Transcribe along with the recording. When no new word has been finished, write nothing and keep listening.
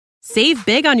Save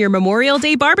big on your Memorial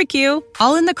Day barbecue,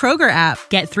 all in the Kroger app.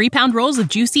 Get 3-pound rolls of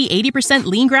juicy 80%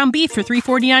 lean ground beef for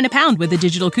 $3.49 a pound with a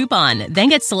digital coupon. Then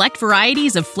get select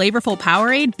varieties of flavorful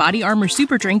Powerade, Body Armor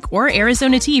Super Drink, or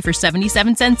Arizona tea for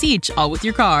 77 cents each, all with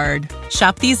your card.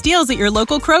 Shop these deals at your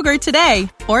local Kroger today,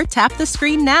 or tap the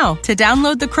screen now to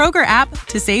download the Kroger app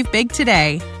to save big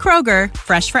today. Kroger,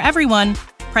 fresh for everyone.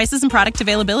 Prices and product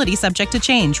availability subject to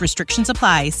change. Restrictions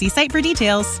apply. See site for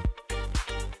details.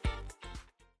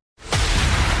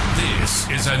 This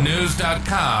is a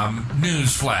Knewz.com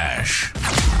news flash.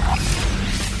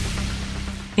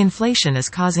 Inflation is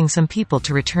causing some people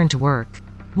to return to work.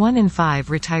 1 in 5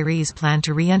 retirees plan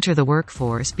to re-enter the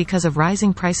workforce because of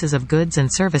rising prices of goods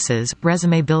and services,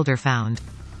 Resume Builder found.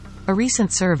 A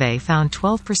recent survey found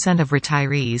 12% of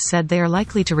retirees said they are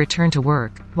likely to return to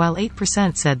work, while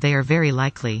 8% said they are very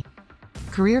likely.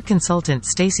 Career consultant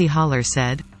Stacey Holler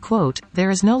said, quote,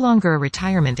 "There is no longer a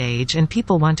retirement age and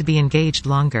people want to be engaged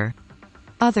longer.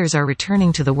 Others are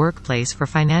returning to the workplace for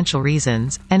financial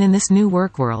reasons, and in this new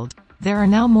work world, there are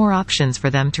now more options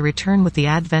for them to return with the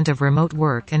advent of remote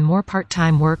work and more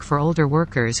part-time work for older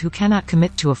workers who cannot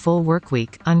commit to a full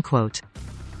workweek," unquote.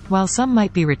 While some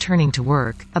might be returning to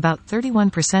work, about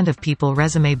 31% of people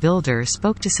Resume Builder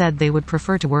spoke to said they would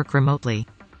prefer to work remotely.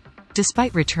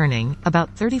 Despite returning,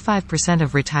 about 35%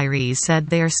 of retirees said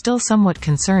they are still somewhat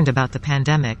concerned about the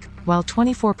pandemic, while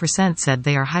 24% said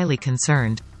they are highly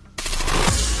concerned.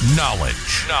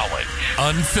 Knowledge.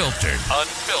 Unfiltered.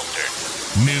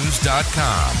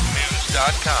 Knewz.com.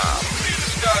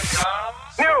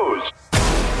 Knewz.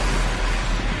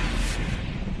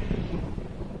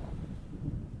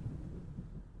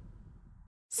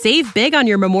 Save big on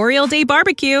your Memorial Day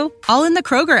barbecue, all in the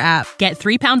Kroger app. Get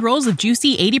 3-pound rolls of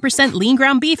juicy 80% lean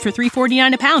ground beef for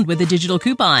 $3.49 a pound with a digital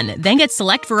coupon. Then get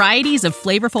select varieties of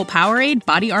flavorful Powerade,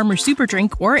 Body Armor Super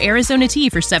Drink, or Arizona tea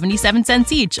for 77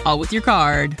 cents each, all with your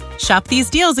card. Shop these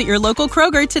deals at your local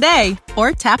Kroger today,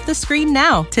 or tap the screen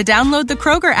now to download the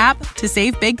Kroger app to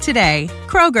save big today.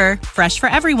 Kroger, fresh for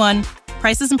everyone.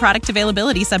 Prices and product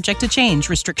availability subject to change.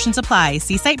 Restrictions apply.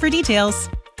 See site for details.